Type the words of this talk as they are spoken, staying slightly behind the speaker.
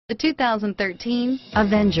The 2013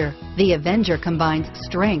 Avenger. The Avenger combines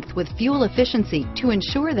strength with fuel efficiency to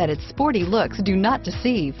ensure that its sporty looks do not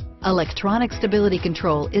deceive. Electronic stability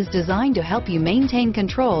control is designed to help you maintain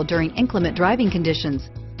control during inclement driving conditions.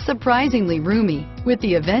 Surprisingly roomy, with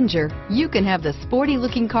the Avenger, you can have the sporty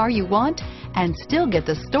looking car you want and still get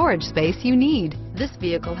the storage space you need. This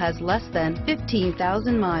vehicle has less than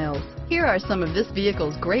 15,000 miles. Here are some of this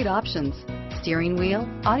vehicle's great options: steering wheel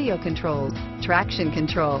audio controls, traction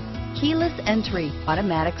control, keyless entry,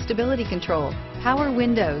 automatic stability control, power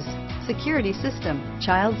windows, security system,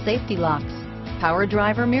 child safety locks, power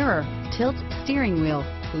driver mirror, tilt steering wheel,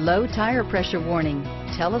 low tire pressure warning,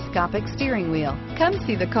 telescopic steering wheel. Come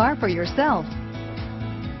see the car for yourself.